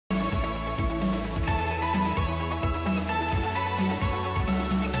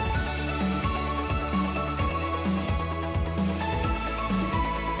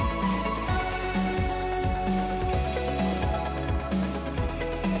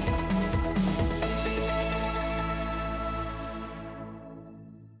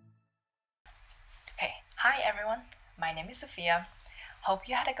my name is Sophia. Hope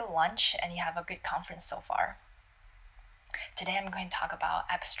you had a good lunch and you have a good conference so far. Today I'm going to talk about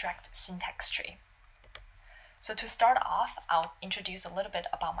abstract syntax tree. So to start off, I'll introduce a little bit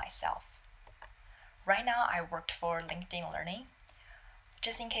about myself. Right now I worked for LinkedIn Learning.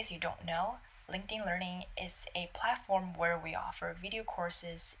 Just in case you don't know, LinkedIn Learning is a platform where we offer video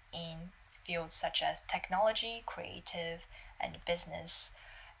courses in fields such as technology, creative, and business,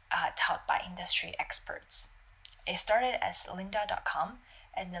 taught by industry experts. It started as lynda.com,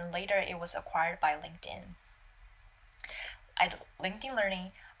 and then later it was acquired by LinkedIn. At LinkedIn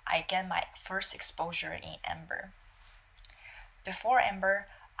Learning, I get my first exposure in Ember. Before Ember,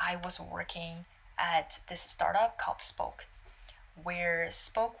 I was working at this startup called Spoke, where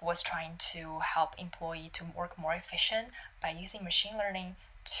Spoke was trying to help employees to work more efficient by using machine learning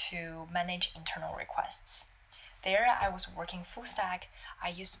to manage internal requests. There, I was working full stack. I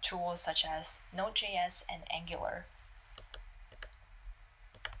used tools such as Node.js and Angular.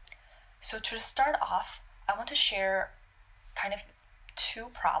 So to start off, I want to share kind of two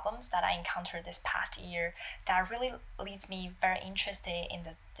problems that I encountered this past year that really leads me very interested in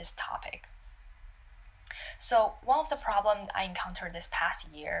this topic. So one of the problems I encountered this past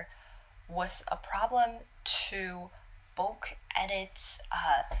year was a problem to bulk edit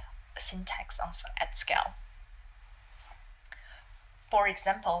syntax at scale. For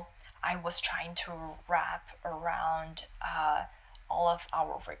example, I was trying to wrap around all of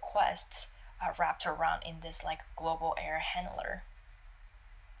our requests wrapped around in this global error handler.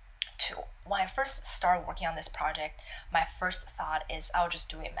 When I first started working on this project, my first thought is I'll just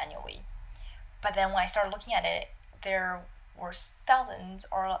do it manually. But then when I started looking at it, there were thousands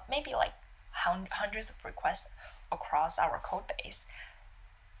or maybe hundreds of requests across our code base.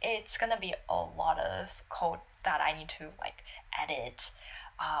 It's gonna be a lot of code that I need to edit,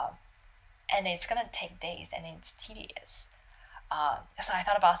 and it's gonna take days and it's tedious. So I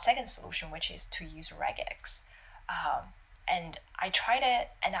thought about a second solution, which is to use regex. And I tried it,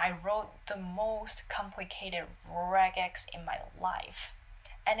 and I wrote the most complicated regex in my life,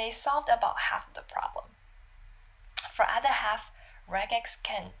 and it solved about half of the problem. For other half, regex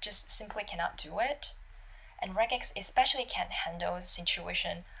simply cannot do it, and regex especially can't handle a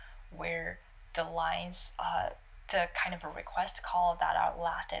situation where the lines, the kind of a request call that are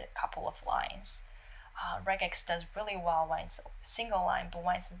lasted a couple of lines. Regex does really well when it's a single line, but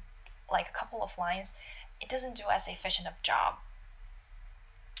when it's a couple of lines, it doesn't do as efficient of job.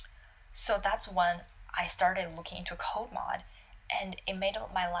 So that's when I started looking into CodeMod, and it made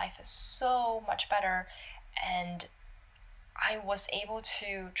my life so much better, and I was able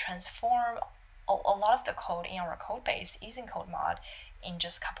to transform a lot of the code in our code base using CodeMod in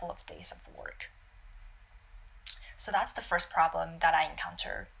just a couple of days of work. So that's the first problem that I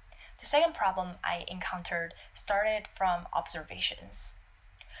encountered. The second problem I encountered started from observations.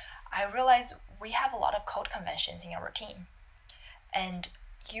 I realized we have a lot of code conventions in our team, and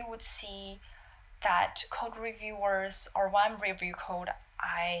you would see that code reviewers, or when I review code,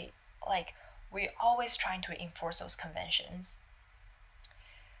 we always trying to enforce those conventions.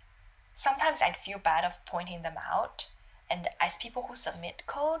 Sometimes I'd feel bad of pointing them out, and as people who submit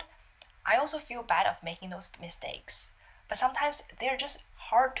code, I also feel bad of making those mistakes. But sometimes they're just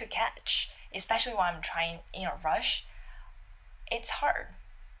hard to catch, especially when I'm trying in a rush. It's hard.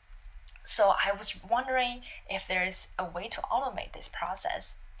 So I was wondering if there's a way to automate this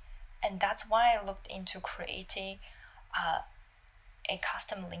process. And that's why I looked into creating a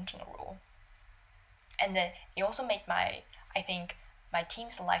custom linting rule. And then it also made my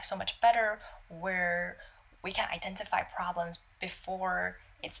team's life so much better, where we can identify problems before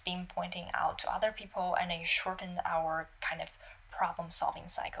it's being pointing out to other people, and it shortened our kind of problem solving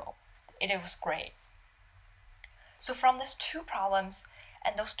cycle. It was great. So from these two problems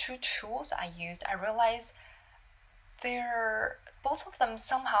and those two tools I used, I realized both of them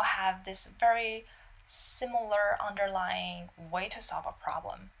somehow have this very similar underlying way to solve a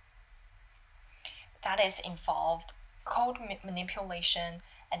problem. That is involved code manipulation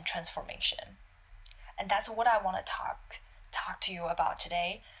and transformation. And that's what I want to talk to you about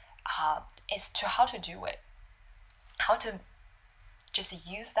today, is to how to do it, how to just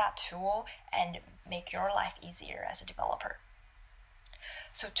use that tool and make your life easier as a developer.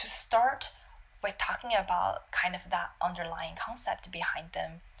 So to start with talking about kind of that underlying concept behind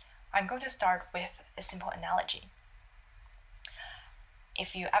them, I'm going to start with a simple analogy.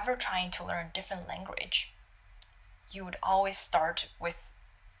 If you ever trying to learn a different language, you would always start with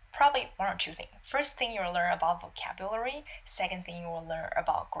probably one or two things. First thing you'll learn about vocabulary. Second thing you will learn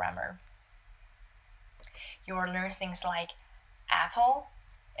about grammar. You will learn things like apple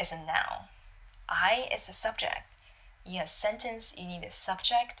is a noun, I is a subject, In a sentence, you need a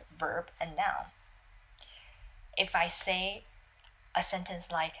subject, verb, and noun. If I say a sentence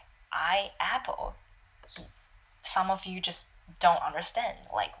like, I apple, some of you just don't understand,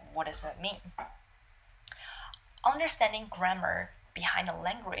 like, what does that mean? Understanding grammar behind a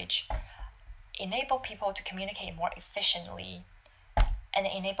language enable people to communicate more efficiently and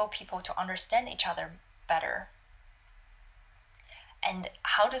enable people to understand each other better. And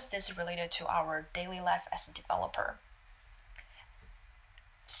how does this relate to our daily life as a developer?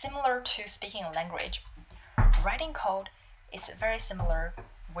 Similar to speaking a language, writing code is very similar,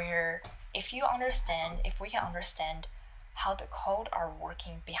 where if we can understand how the code are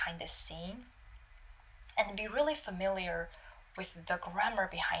working behind the scene and be really familiar with the grammar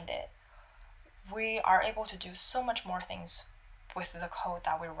behind it, we are able to do so much more things with the code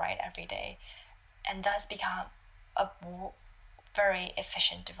that we write every day, and thus become a very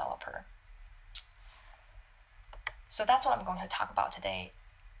efficient developer. So that's what I'm going to talk about today,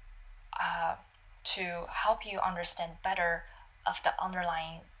 to help you understand better of the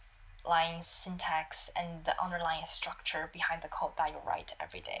underlying syntax and the underlying structure behind the code that you write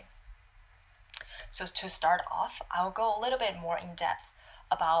every day. So to start off, I'll go a little bit more in depth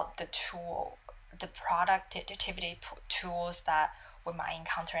about the productivity tools that we might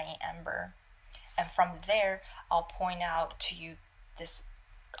encounter in Ember. And from there, I'll point out to you this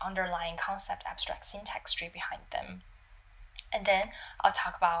underlying concept abstract syntax tree behind them. And then I'll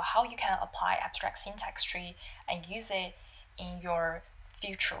talk about how you can apply abstract syntax tree and use it in your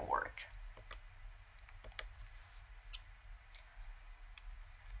future work.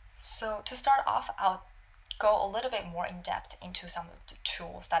 So to start off, I'll go a little bit more in depth into some of the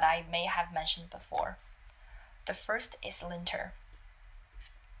tools that I may have mentioned before. The first is linter.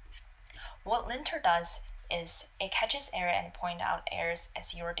 What linter does is it catches error and points out errors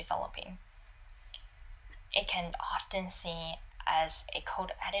as you're developing. It can often seen as a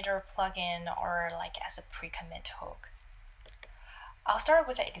code editor plugin or like as a pre-commit hook. I'll start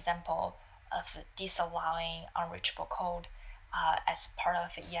with an example of disallowing unreachable code as part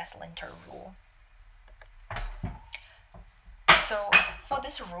of the EsLinter rule. So for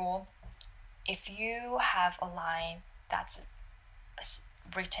this rule, if you have a line that's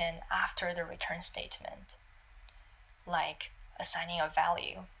written after the return statement, like assigning a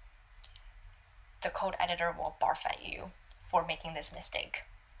value, the code editor will barf at you for making this mistake.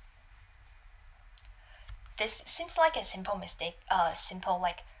 This seems like a simple mistake, simple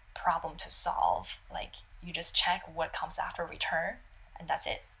problem to solve. Like you just check what comes after return and that's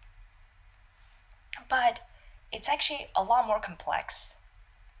it. But it's actually a lot more complex,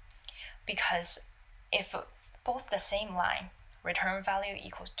 because if both the same line, return value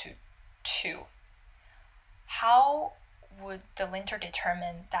equals to 2, how would the linter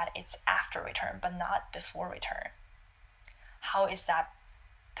determine that it's after return but not before return? How is that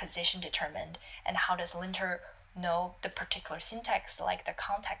position determined, and how does linter know the particular syntax, like the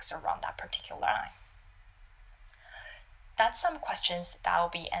context around that particular line? That's some questions that will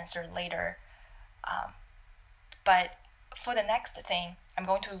be answered later. But for the next thing, I'm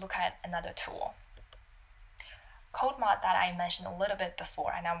going to look at another tool, Codemod, that I mentioned a little bit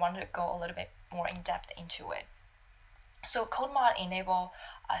before, and I want to go a little bit more in depth into it. So Codemod enable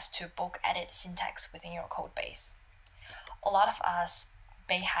us to bulk edit syntax within your code base. A lot of us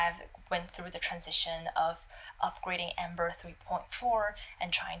may have went through the transition of upgrading Ember 3.4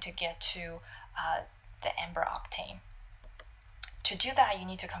 and trying to get to the Ember Octane. To do that, you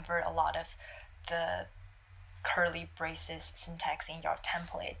need to convert a lot of the curly braces syntax in your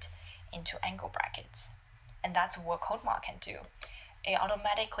template into angle brackets. And that's what Codemod can do. It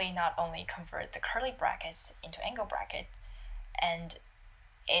automatically not only convert the curly brackets into angle brackets, and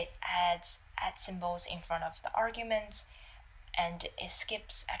it adds symbols in front of the arguments, and it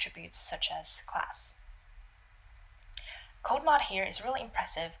skips attributes such as class. Codemod here is really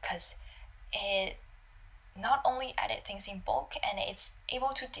impressive because it not only edit things in bulk, and it's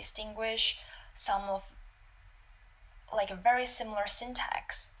able to distinguish some of a very similar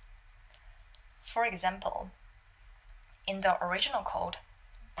syntax. For example, in the original code,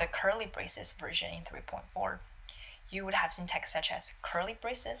 the curly braces version in 3.4, you would have syntax such as curly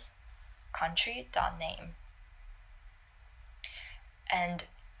braces, country.name. And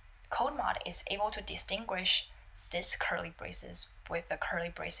Codemod is able to distinguish this curly braces with the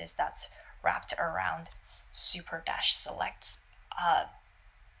curly braces that's wrapped around super-select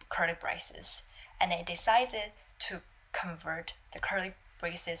curly braces. And it decided to convert the curly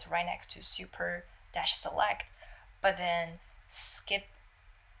braces right next to super-select, but then skip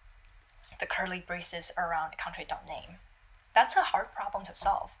the curly braces around country.name. That's a hard problem to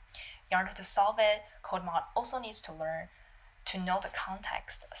solve. In order to solve it, CodeMod also needs to learn to know the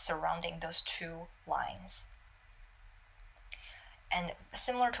context surrounding those two lines. And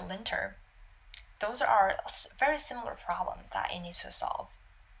similar to linter, those are a very similar problem that it needs to solve.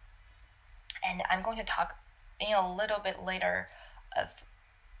 And I'm going to talk in a little bit later of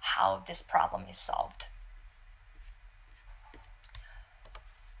how this problem is solved.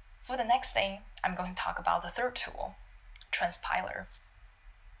 For the next thing, I'm going to talk about the third tool, transpiler.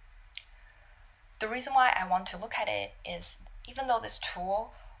 The reason why I want to look at it is even though this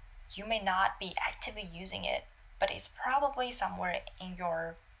tool, you may not be actively using it, but it's probably somewhere in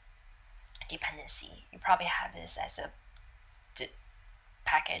your dependency. You probably have this as a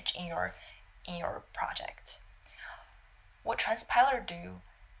package in your project. What transpiler do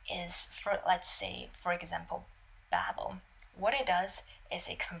is, let's say, for example, Babel. What it does is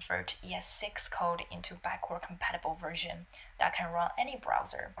it converts ES6 code into backward compatible version that can run any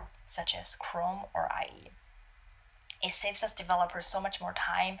browser, such as Chrome or IE. It saves us developers so much more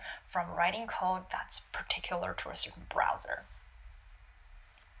time from writing code that's particular to a certain browser.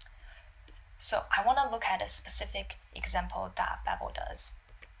 So I want to look at a specific example that Babel does.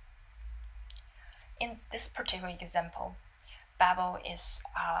 In this particular example, Babel is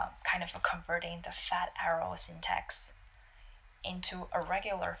kind of converting the fat arrow syntax into a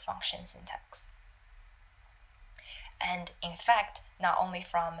regular function syntax. And in fact, not only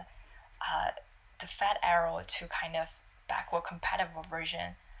from the fat arrow to kind of backward compatible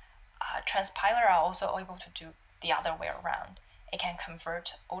version, transpiler are also able to do the other way around. It can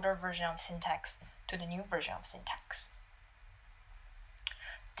convert older version of syntax to the new version of syntax.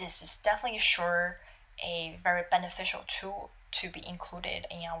 This is definitely sure a very beneficial tool to be included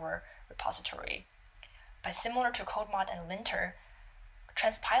in our repository. But similar to CodeMod and linter,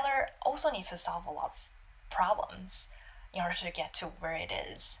 transpiler also needs to solve a lot of problems in order to get to where it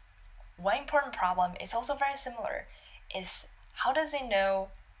is. One important problem is also very similar, is how does it know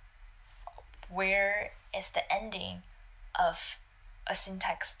where is the ending of a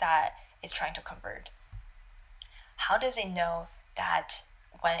syntax that it's trying to convert? How does it know that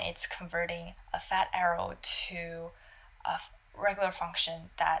when it's converting a fat arrow to a regular function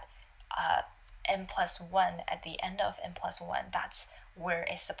that n+1 at the end of n+1, that's where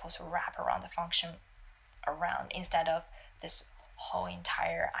it's supposed to wrap around the function around instead of this whole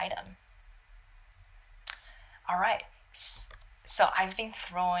entire item? All right, so I've been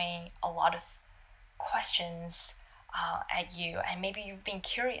throwing a lot of questions at you, and maybe you've been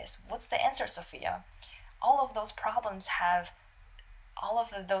curious, what's the answer, Sophia? All of those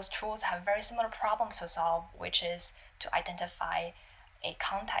tools have very similar problems to solve, which is to identify a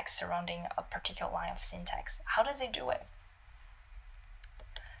context surrounding a particular line of syntax. How does it do it?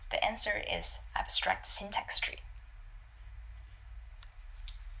 The answer is abstract syntax tree.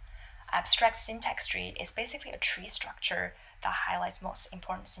 Abstract syntax tree is basically a tree structure that highlights most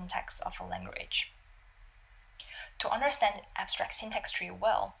important syntax of a language. To understand abstract syntax tree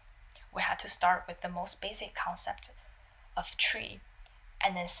well, we had to start with the most basic concept of tree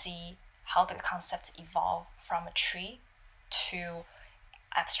and then see how the concept evolved from a tree to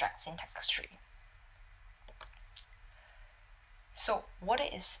abstract syntax tree. So what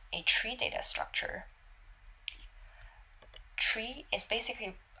is a tree data structure? Tree is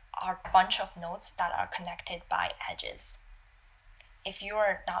basically a bunch of nodes that are connected by edges. If you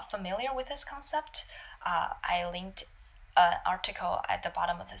are not familiar with this concept, I linked an article at the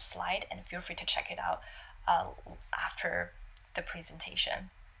bottom of the slide, and feel free to check it out after the presentation.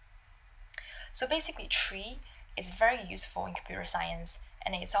 So basically, tree is very useful in computer science,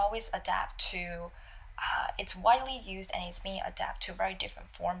 and it's always it's widely used and it's being adapted to very different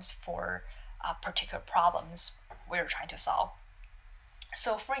forms for particular problems we're trying to solve.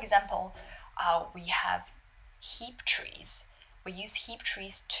 So for example, we have heap trees. We use heap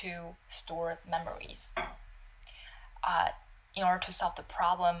trees to store memories. In order to solve the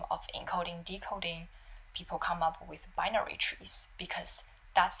problem of encoding, decoding, people come up with binary trees because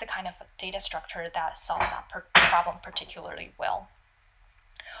that's the kind of data structure that solves that problem particularly well.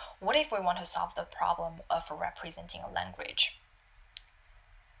 What if we want to solve the problem of representing a language?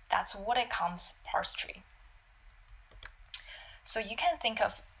 That's what it comes parse tree. So you can think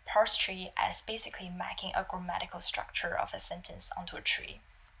of parse tree as basically mapping a grammatical structure of a sentence onto a tree.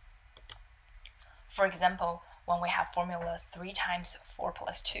 For example, when we have formula 3 times 4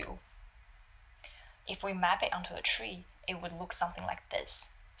 plus 2, if we map it onto a tree, it would look something like this.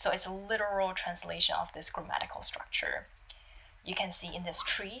 So it's a literal translation of this grammatical structure. You can see in this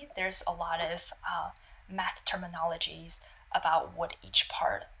tree, there's a lot of math terminologies about what each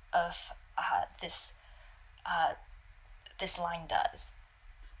part of this line does.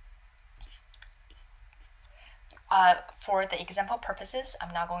 For the example purposes,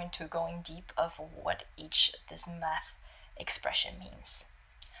 I'm not going to go in deep of what each this math expression means.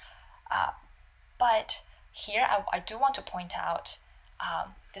 But here I do want to point out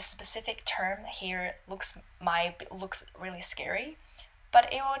the specific term here looks really scary,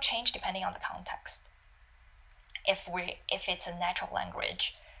 but it will change depending on the context. If it's a natural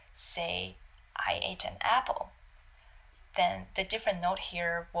language, say I ate an apple, then the different node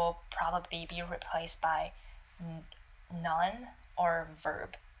here will probably be replaced by noun or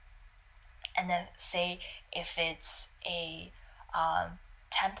verb. And then say if it's a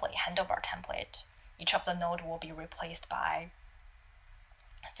template, handlebar template, each of the node will be replaced by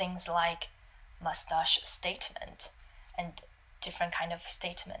things like mustache statement and different kind of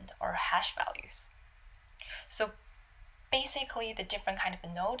statement or hash values. So basically the different kind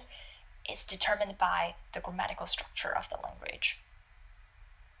of node is determined by the grammatical structure of the language.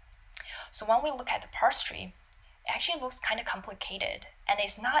 So when we look at the parse tree, it actually looks kind of complicated and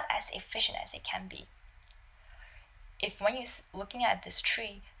it's not as efficient as it can be. If when you're looking at this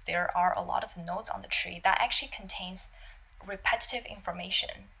tree, there are a lot of nodes on the tree that actually contains repetitive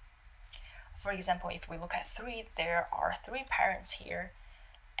information. For example, if we look at 3, there are 3 parents here,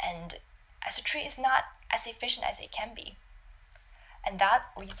 and as a tree is not as efficient as it can be. And that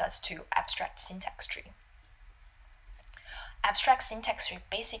leads us to abstract syntax tree. Abstract syntax tree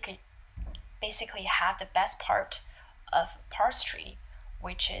basically have the best part of parse tree,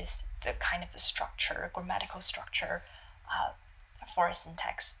 which is the kind of the structure, grammatical structure for a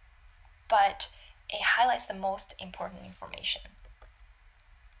syntax, but it highlights the most important information.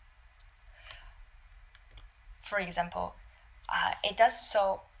 For example, it does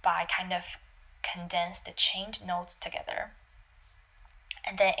so by kind of condense the chained nodes together,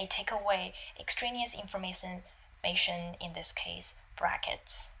 and then it take away extraneous information, in this case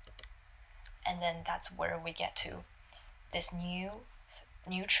brackets, and then that's where we get to this new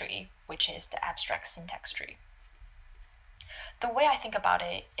tree, which is the abstract syntax tree. The way I think about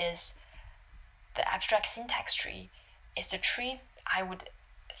it is the abstract syntax tree is the tree I would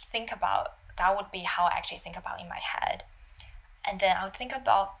think about. That would be how I actually think about in my head. And then I would think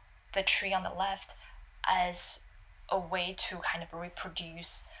about the tree on the left as a way to kind of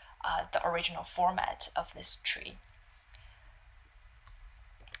reproduce the original format of this tree.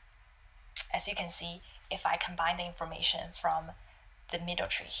 As you can see, if I combine the information from the middle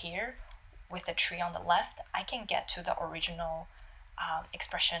tree here with the tree on the left, I can get to the original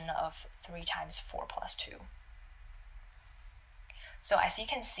expression of 3 times 4 plus 2. So as you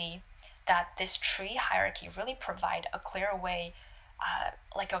can see, that this tree hierarchy really provide a clear way,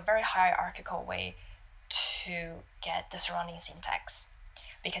 like a very hierarchical way to get the surrounding syntax.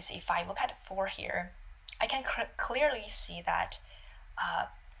 Because if I look at 4 here, I can clearly see that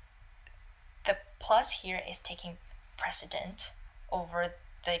the plus here is taking precedent over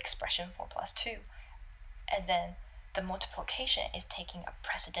the expression 4 plus 2, and then the multiplication is taking a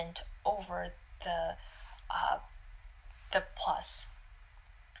precedent over the plus.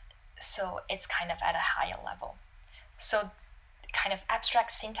 So it's kind of at a higher level. So kind of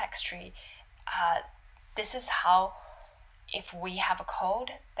abstract syntax tree, this is how, if we have a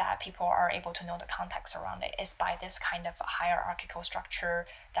code that people are able to know the context around it, is by this kind of hierarchical structure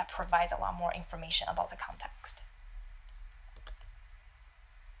that provides a lot more information about the context.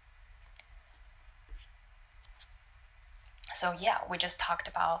 So yeah, we just talked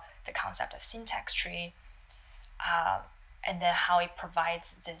about the concept of syntax tree, and then how it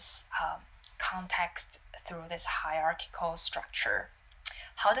provides this context through this hierarchical structure.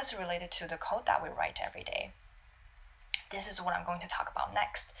 How does it relate to the code that we write every day? This is what I'm going to talk about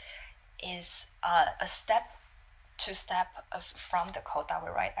next, is a step-to-step from the code that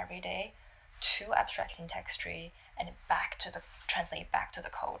we write every day to abstract syntax tree and translate back to the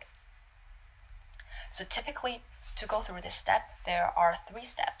code. So typically, to go through this step, there are 3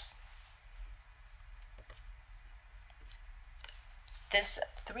 steps. These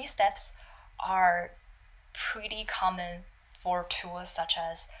 3 steps are pretty common for tools such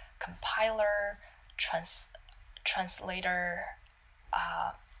as compiler,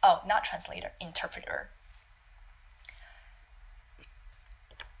 interpreter.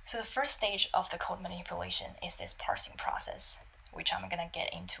 So the first stage of the code manipulation is this parsing process, which I'm gonna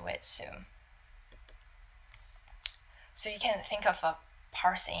get into it soon. So you can think of a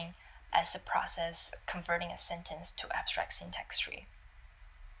parsing as a process converting a sentence to abstract syntax tree.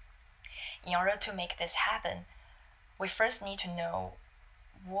 In order to make this happen, we first need to know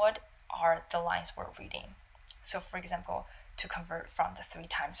what are the lines we're reading. So for example, to convert from the 3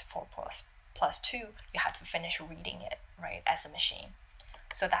 times 4 plus 2, you have to finish reading it, right, as a machine.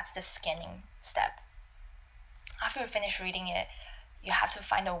 So that's the scanning step. After you finish reading it, you have to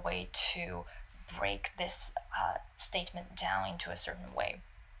find a way to break this statement down into a certain way.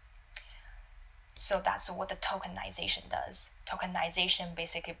 So that's what the tokenization does. Tokenization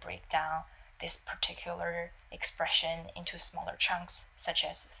basically breaks down this particular expression into smaller chunks, such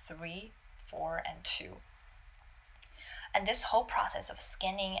as 3, 4, and 2. And this whole process of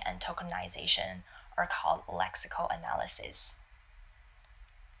scanning and tokenization are called lexical analysis.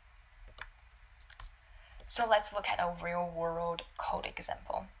 So let's look at a real-world code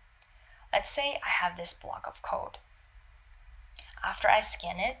example. Let's say I have this block of code. After I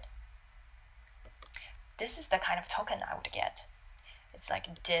scan it, this is the kind of token I would get. It's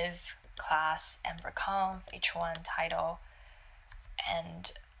like div, class, EmberConf, h1, title,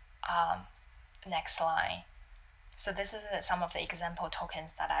 and next line. So this is some of the example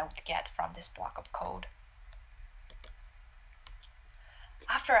tokens that I would get from this block of code.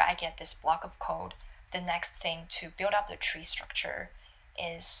 After I get this block of code, the next thing to build up the tree structure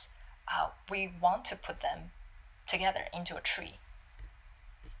is we want to put them together into a tree.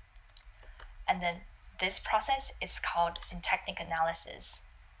 And then this process is called syntactic analysis.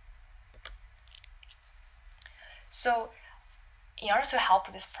 So in order to help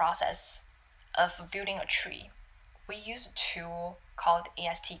with this process of building a tree, we use a tool called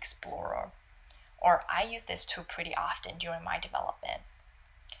AST Explorer, or I use this tool pretty often during my development.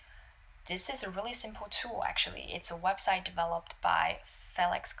 This is a really simple tool, actually. It's a website developed by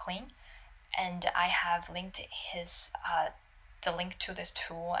Felix Kling, and I have linked the link to this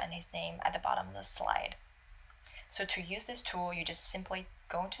tool and his name at the bottom of the slide. So to use this tool, you just simply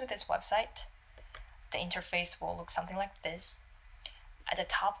go to this website. The interface will look something like this. At the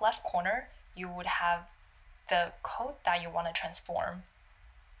top left corner, you would have the code that you want to transform.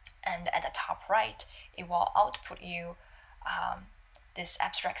 And at the top right, it will output you this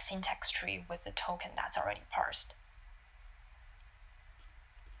abstract syntax tree with the token that's already parsed.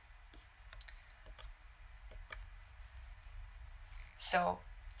 So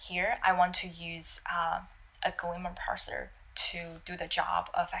here I want to use a Glimmer parser to do the job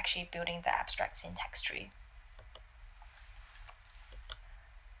of actually building the abstract syntax tree.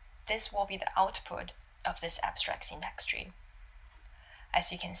 This will be the output of this abstract syntax tree.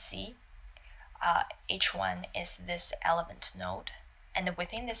 As you can see, H1 is this element node, and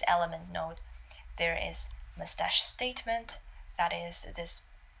within this element node, there is mustache statement, that is this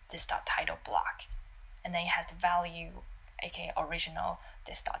dot title block, and then it has the value, aka original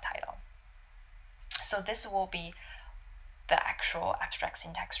this dot title. So this will be the actual abstract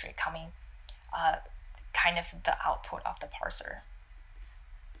syntax tree coming, kind of the output of the parser.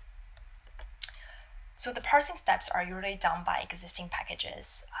 So the parsing steps are usually done by existing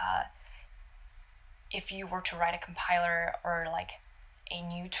packages. If you were to write a compiler or like a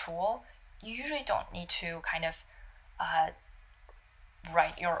new tool, you usually don't need to kind of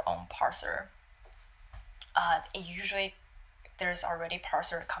write your own parser. Usually there's already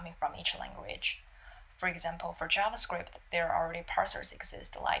parser coming from each language. For example, for JavaScript, there already parsers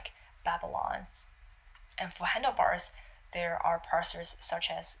exist like Babylon. And for handlebars, there are parsers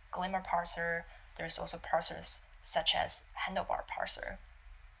such as Glimmer parser. There's also parsers such as handlebar parser.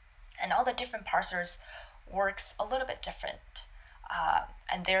 And all the different parsers works a little bit different.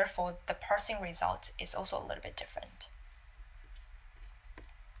 And therefore, the parsing result is also a little bit different.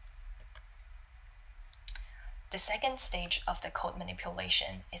 The second stage of the code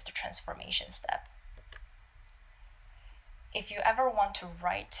manipulation is the transformation step. If you ever want to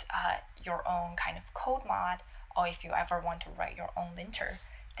write your own kind of code mod, or if you ever want to write your own linter,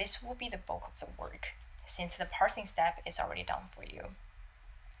 this will be the bulk of the work, since the parsing step is already done for you.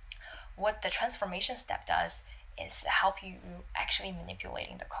 What the transformation step does is help you actually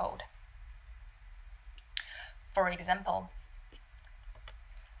manipulating the code. For example,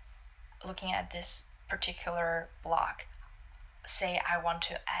 looking at this particular block, say I want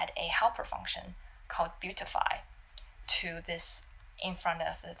to add a helper function called beautify to this in front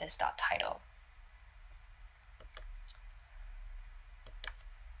of this dot title.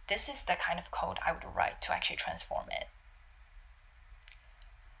 This is the kind of code I would write to actually transform it.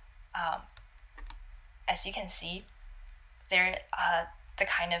 As you can see, there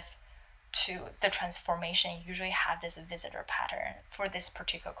the transformation usually have this visitor pattern for this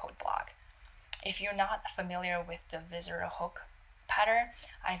particular code block. If you're not familiar with the visitor hook pattern,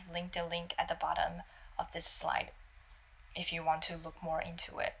 I've linked a link at the bottom of this slide if you want to look more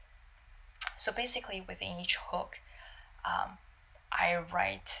into it. So basically within each hook, I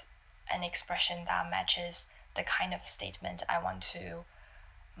write an expression that matches the kind of statement I want to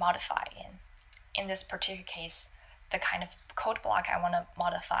modify in. In this particular case, the kind of code block I want to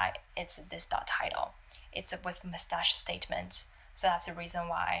modify is this dot title. it's with mustache statement. So that's the reason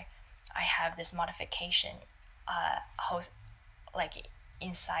why I have this modification like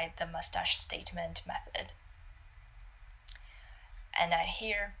inside the mustache statement method. And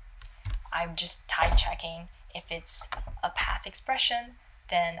here, I'm just type checking. If it's a path expression,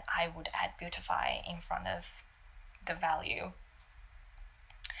 then I would add beautify in front of the value.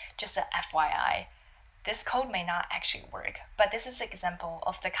 Just a FYI, this code may not actually work, but this is an example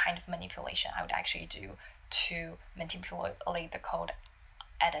of the kind of manipulation I would actually do to manipulate the code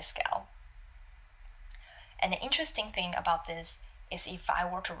at a scale. And the interesting thing about this is if I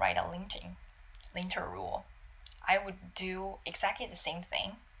were to write a linter rule, I would do exactly the same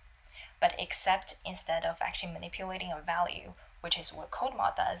thing, but except instead of actually manipulating a value, which is what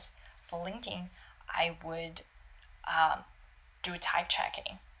CodeMod does, for linting, I would do type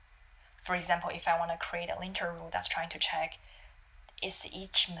checking. For example, if I want to create a linter rule that's trying to check is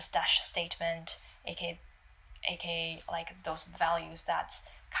each mustache statement, aka like those values that's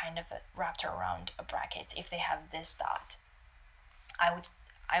kind of wrapped around a bracket, if they have this dot,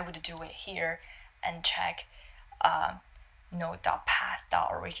 I would do it here and check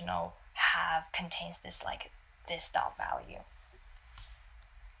node.path.original contains this like this dot value.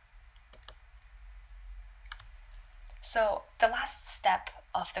 So the last step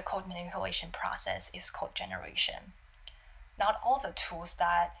of the code manipulation process is code generation. Not all the tools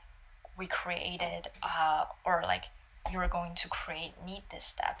that we created or like you're going to create need this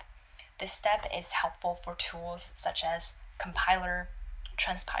step. This step is helpful for tools such as compiler,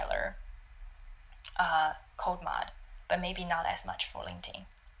 transpiler, CodeMod, but maybe not as much for linting.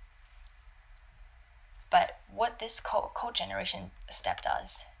 But what this code generation step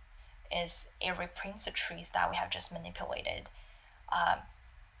does is it reprints the trees that we have just manipulated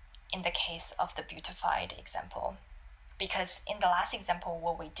in the case of the beautified example. Because in the last example,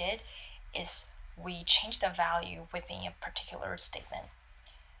 what we did is we changed the value within a particular statement.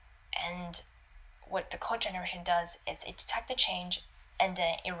 And what the code generation does is it detects the change and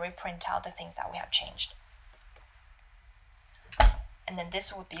then it reprints out the things that we have changed. And then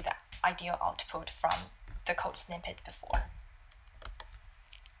this would be the ideal output from the code snippet before.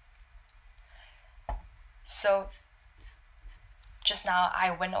 So just now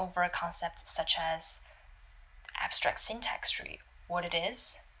I went over concepts such as abstract syntax tree, what it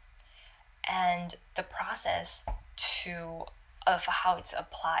is, and the process of how it's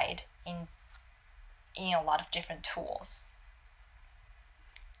applied in a lot of different tools.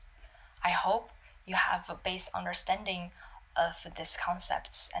 I hope you have a base understanding of these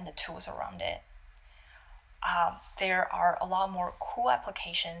concepts and the tools around it. There are a lot more cool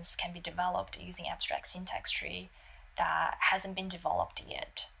applications can be developed using abstract syntax tree that hasn't been developed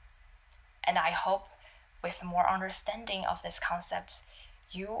yet. And I hope with more understanding of these concepts,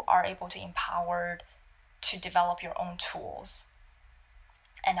 you are able to empowered to develop your own tools.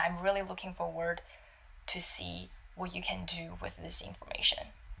 And I'm really looking forward to see what you can do with this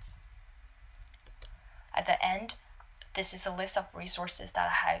information. At the end, this is a list of resources that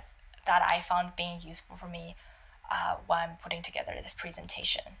I found being useful for me when I'm putting together this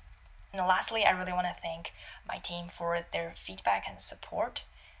presentation. And lastly, I really want to thank my team for their feedback and support,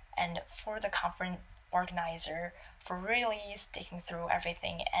 and for the conference organizer for really sticking through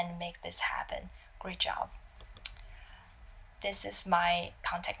everything and make this happen. Great job. This is my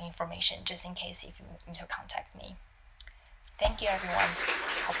contact information, just in case if you need to contact me. Thank you, everyone.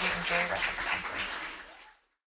 Hope you enjoy the rest of the conference.